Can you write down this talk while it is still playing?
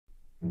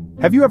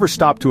Have you ever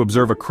stopped to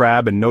observe a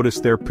crab and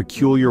noticed their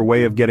peculiar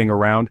way of getting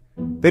around?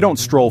 They don't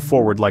stroll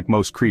forward like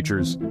most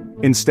creatures.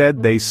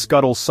 Instead, they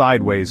scuttle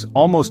sideways,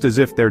 almost as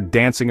if they're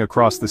dancing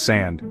across the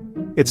sand.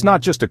 It's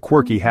not just a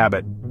quirky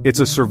habit, it's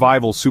a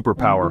survival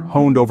superpower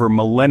honed over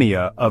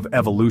millennia of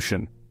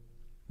evolution.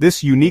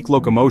 This unique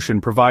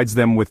locomotion provides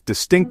them with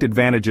distinct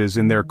advantages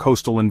in their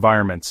coastal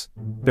environments.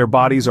 Their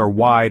bodies are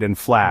wide and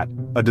flat,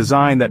 a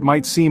design that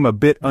might seem a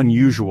bit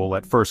unusual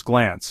at first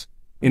glance.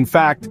 In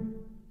fact,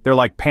 they're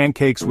like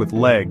pancakes with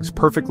legs,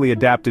 perfectly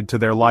adapted to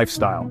their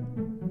lifestyle.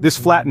 This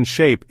flattened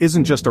shape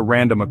isn't just a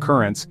random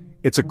occurrence,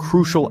 it's a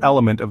crucial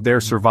element of their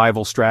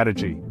survival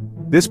strategy.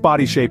 This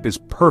body shape is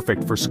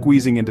perfect for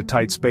squeezing into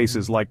tight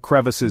spaces like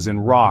crevices in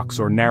rocks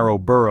or narrow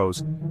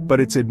burrows, but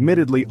it's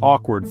admittedly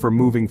awkward for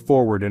moving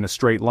forward in a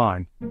straight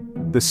line.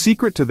 The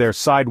secret to their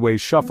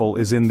sideways shuffle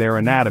is in their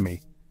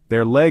anatomy.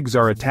 Their legs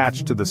are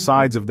attached to the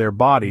sides of their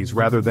bodies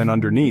rather than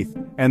underneath,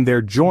 and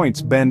their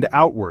joints bend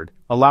outward,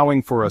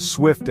 allowing for a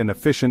swift and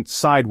efficient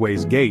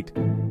sideways gait.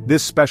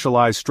 This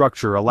specialized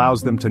structure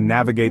allows them to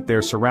navigate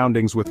their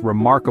surroundings with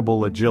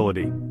remarkable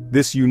agility.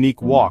 This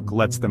unique walk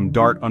lets them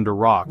dart under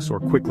rocks or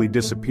quickly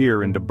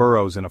disappear into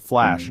burrows in a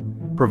flash,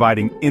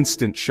 providing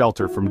instant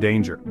shelter from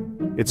danger.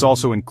 It's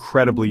also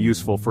incredibly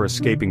useful for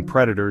escaping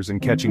predators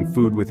and catching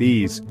food with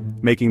ease,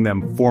 making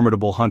them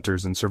formidable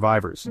hunters and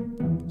survivors.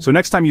 So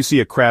next time you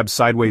see a crab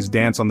sideways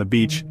dance on the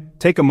beach,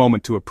 take a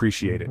moment to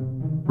appreciate it.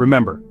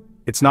 Remember,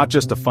 it's not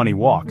just a funny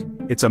walk,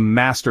 it's a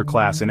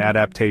masterclass in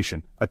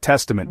adaptation, a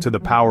testament to the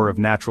power of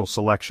natural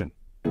selection.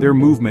 Their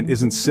movement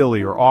isn't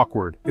silly or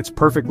awkward, it's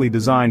perfectly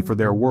designed for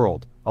their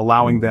world,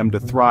 allowing them to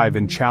thrive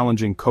in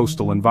challenging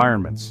coastal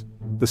environments.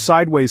 The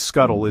sideways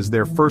scuttle is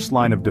their first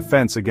line of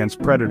defense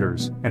against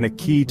predators, and a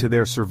key to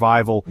their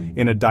survival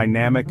in a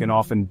dynamic and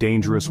often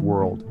dangerous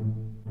world.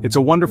 It's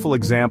a wonderful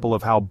example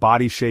of how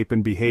body shape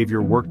and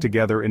behavior work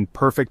together in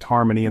perfect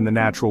harmony in the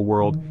natural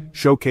world,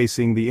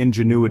 showcasing the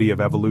ingenuity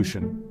of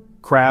evolution.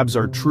 Crabs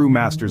are true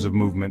masters of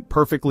movement,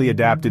 perfectly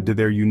adapted to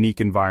their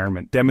unique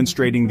environment,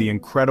 demonstrating the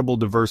incredible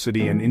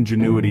diversity and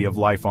ingenuity of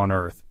life on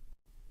Earth.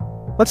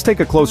 Let's take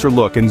a closer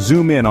look and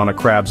zoom in on a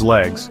crab's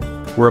legs.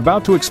 We're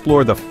about to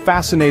explore the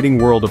fascinating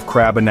world of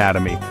crab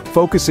anatomy,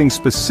 focusing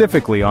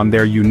specifically on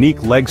their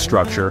unique leg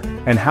structure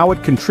and how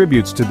it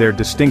contributes to their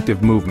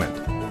distinctive movement.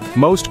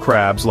 Most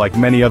crabs, like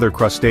many other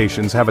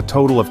crustaceans, have a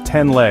total of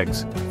 10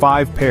 legs,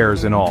 5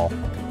 pairs in all.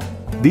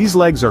 These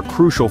legs are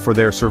crucial for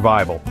their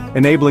survival,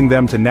 enabling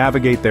them to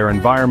navigate their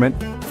environment,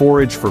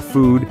 forage for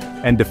food,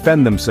 and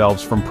defend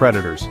themselves from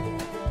predators.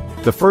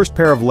 The first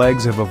pair of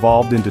legs have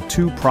evolved into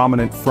 2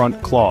 prominent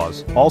front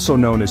claws, also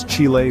known as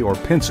chellae or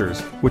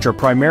pincers, which are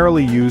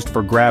primarily used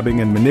for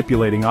grabbing and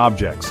manipulating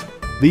objects.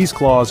 These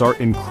claws are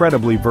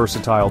incredibly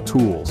versatile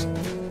tools.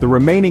 The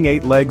remaining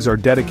 8 legs are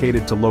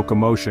dedicated to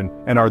locomotion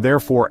and are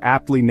therefore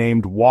aptly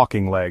named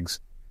walking legs.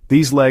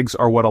 These legs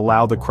are what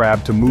allow the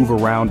crab to move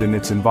around in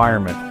its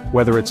environment,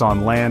 whether it's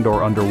on land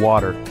or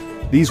underwater.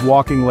 These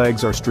walking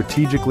legs are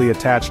strategically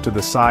attached to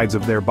the sides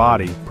of their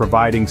body,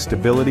 providing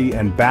stability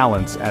and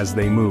balance as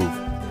they move.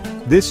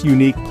 This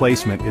unique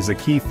placement is a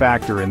key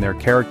factor in their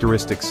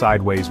characteristic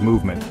sideways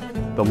movement.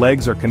 The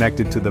legs are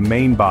connected to the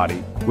main body,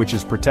 which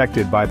is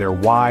protected by their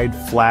wide,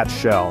 flat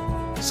shell,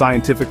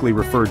 scientifically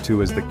referred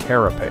to as the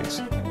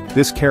carapace.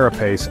 This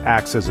carapace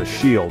acts as a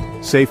shield,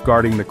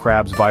 safeguarding the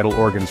crab's vital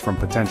organs from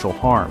potential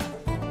harm.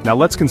 Now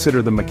let's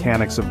consider the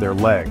mechanics of their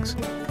legs.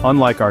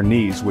 Unlike our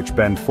knees, which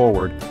bend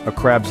forward, a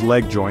crab's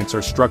leg joints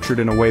are structured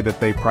in a way that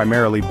they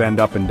primarily bend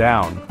up and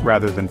down,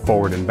 rather than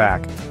forward and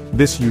back.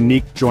 This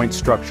unique joint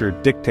structure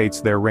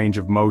dictates their range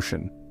of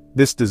motion.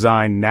 This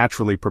design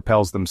naturally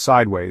propels them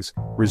sideways,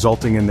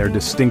 resulting in their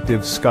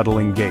distinctive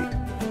scuttling gait.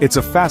 It's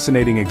a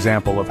fascinating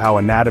example of how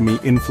anatomy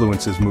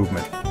influences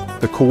movement.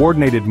 The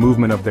coordinated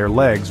movement of their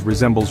legs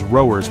resembles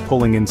rowers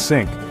pulling in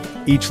sync,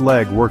 each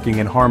leg working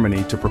in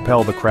harmony to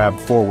propel the crab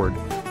forward,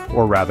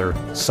 or rather,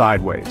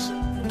 sideways.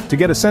 To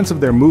get a sense of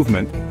their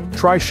movement,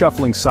 try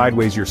shuffling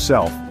sideways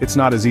yourself. It's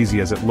not as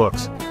easy as it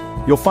looks.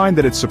 You'll find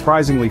that it's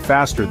surprisingly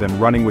faster than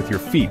running with your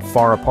feet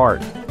far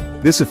apart.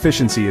 This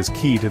efficiency is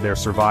key to their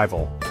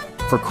survival.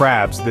 For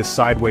crabs, this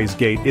sideways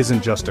gait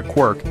isn't just a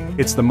quirk,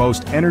 it's the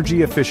most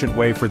energy-efficient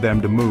way for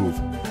them to move,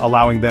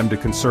 allowing them to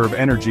conserve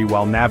energy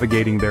while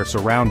navigating their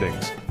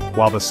surroundings.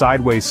 While the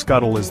sideways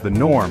scuttle is the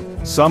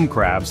norm, some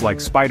crabs,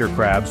 like spider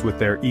crabs with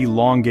their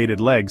elongated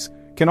legs,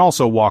 can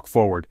also walk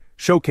forward,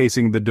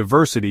 showcasing the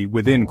diversity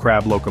within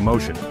crab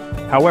locomotion.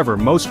 However,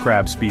 most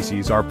crab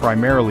species are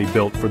primarily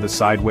built for the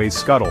sideways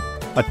scuttle,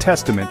 a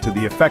testament to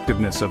the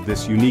effectiveness of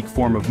this unique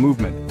form of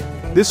movement.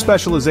 This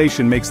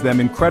specialization makes them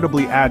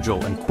incredibly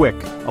agile and quick,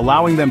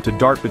 allowing them to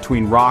dart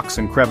between rocks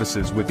and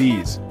crevices with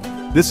ease.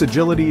 This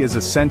agility is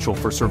essential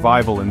for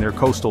survival in their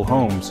coastal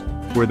homes,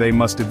 where they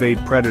must evade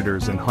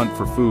predators and hunt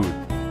for food.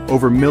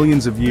 Over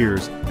millions of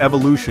years,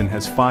 evolution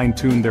has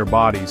fine-tuned their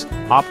bodies,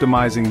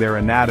 optimizing their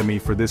anatomy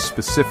for this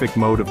specific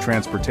mode of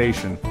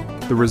transportation.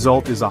 The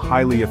result is a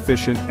highly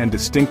efficient and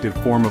distinctive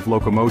form of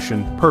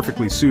locomotion,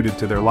 perfectly suited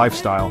to their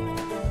lifestyle.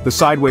 The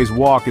sideways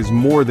walk is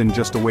more than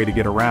just a way to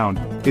get around,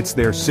 it's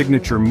their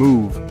signature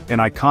move, an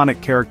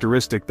iconic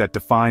characteristic that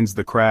defines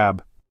the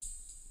crab.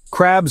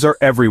 Crabs are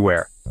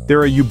everywhere.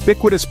 They're a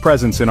ubiquitous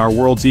presence in our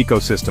world's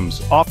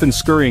ecosystems, often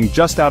scurrying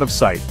just out of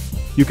sight.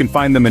 You can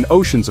find them in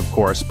oceans, of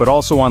course, but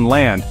also on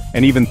land,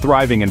 and even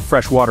thriving in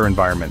freshwater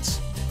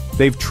environments.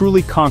 They've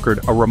truly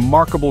conquered a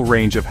remarkable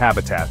range of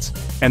habitats,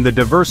 and the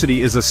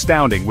diversity is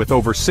astounding with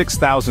over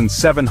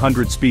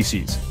 6,700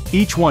 species,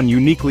 each one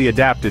uniquely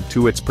adapted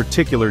to its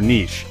particular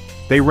niche.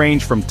 They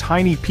range from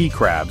tiny pea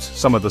crabs,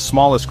 some of the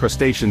smallest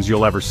crustaceans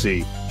you'll ever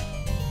see,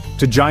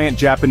 to giant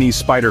Japanese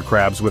spider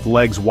crabs with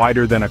legs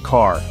wider than a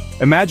car.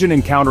 Imagine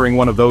encountering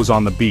one of those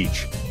on the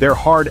beach. Their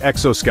hard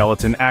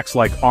exoskeleton acts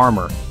like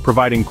armor,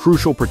 providing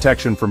crucial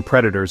protection from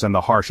predators and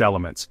the harsh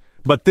elements.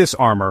 But this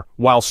armor,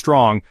 while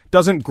strong,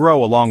 doesn't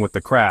grow along with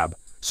the crab.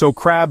 So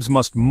crabs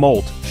must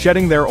molt,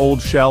 shedding their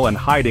old shell and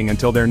hiding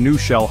until their new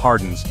shell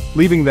hardens,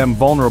 leaving them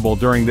vulnerable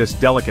during this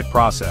delicate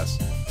process.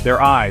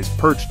 Their eyes,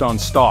 perched on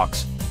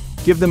stalks,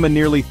 give them a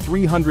nearly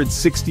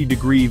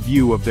 360-degree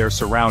view of their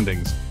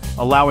surroundings,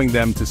 allowing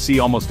them to see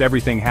almost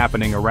everything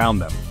happening around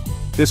them.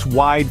 This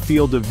wide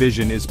field of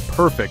vision is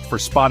perfect for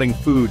spotting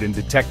food and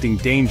detecting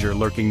danger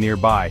lurking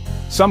nearby.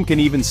 Some can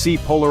even see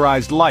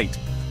polarized light,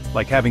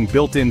 like having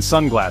built-in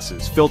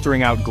sunglasses,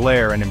 filtering out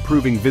glare and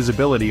improving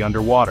visibility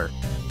underwater.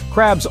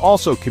 Crabs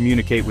also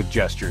communicate with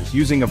gestures,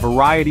 using a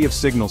variety of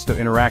signals to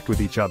interact with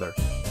each other.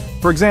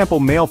 For example,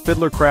 male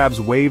fiddler crabs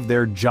wave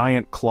their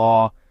giant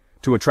claw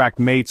to attract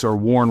mates or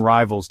warn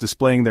rivals,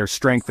 displaying their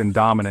strength and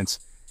dominance.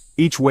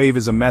 Each wave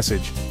is a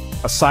message,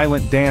 a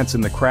silent dance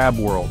in the crab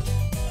world,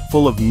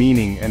 full of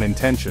meaning and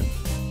intention.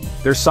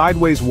 Their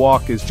sideways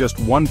walk is just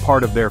one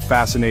part of their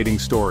fascinating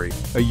story,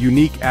 a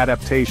unique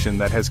adaptation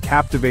that has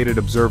captivated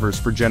observers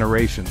for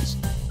generations.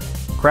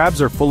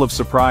 Crabs are full of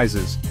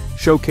surprises,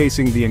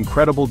 showcasing the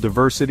incredible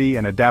diversity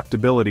and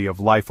adaptability of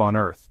life on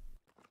Earth.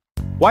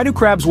 Why do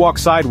crabs walk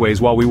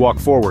sideways while we walk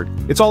forward?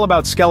 It's all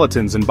about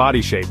skeletons and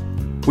body shape.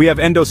 We have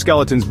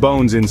endoskeletons,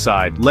 bones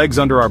inside, legs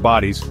under our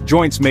bodies,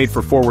 joints made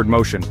for forward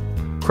motion.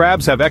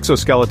 Crabs have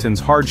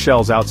exoskeletons, hard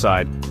shells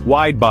outside,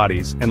 wide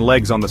bodies, and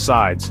legs on the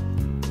sides.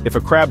 If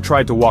a crab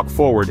tried to walk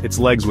forward, its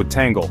legs would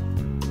tangle.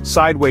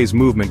 Sideways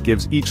movement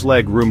gives each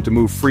leg room to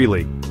move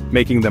freely,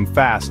 making them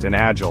fast and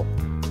agile.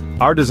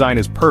 Our design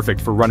is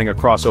perfect for running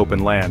across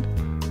open land.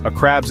 A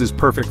crab's is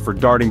perfect for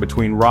darting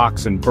between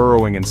rocks and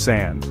burrowing in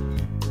sand.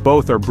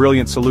 Both are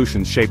brilliant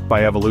solutions shaped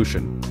by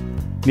evolution.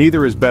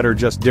 Neither is better,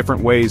 just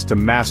different ways to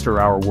master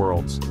our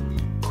worlds.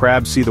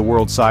 Crabs see the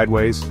world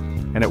sideways,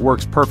 and it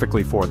works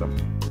perfectly for them.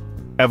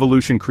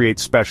 Evolution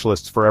creates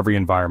specialists for every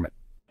environment.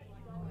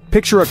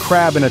 Picture a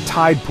crab in a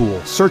tide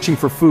pool, searching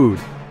for food.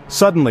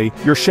 Suddenly,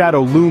 your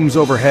shadow looms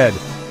overhead,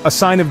 a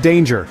sign of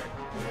danger.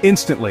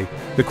 Instantly,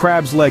 the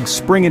crab's legs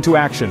spring into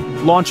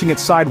action, launching it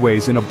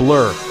sideways in a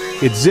blur.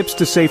 It zips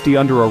to safety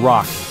under a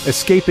rock,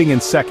 escaping in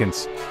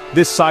seconds.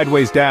 This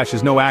sideways dash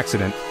is no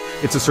accident,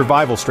 it's a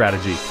survival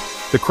strategy.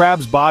 The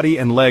crab's body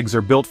and legs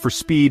are built for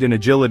speed and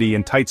agility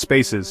in tight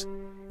spaces.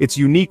 Its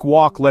unique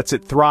walk lets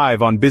it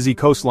thrive on busy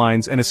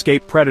coastlines and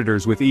escape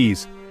predators with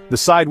ease. The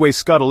sideways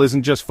scuttle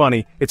isn't just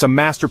funny, it's a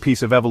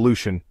masterpiece of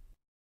evolution.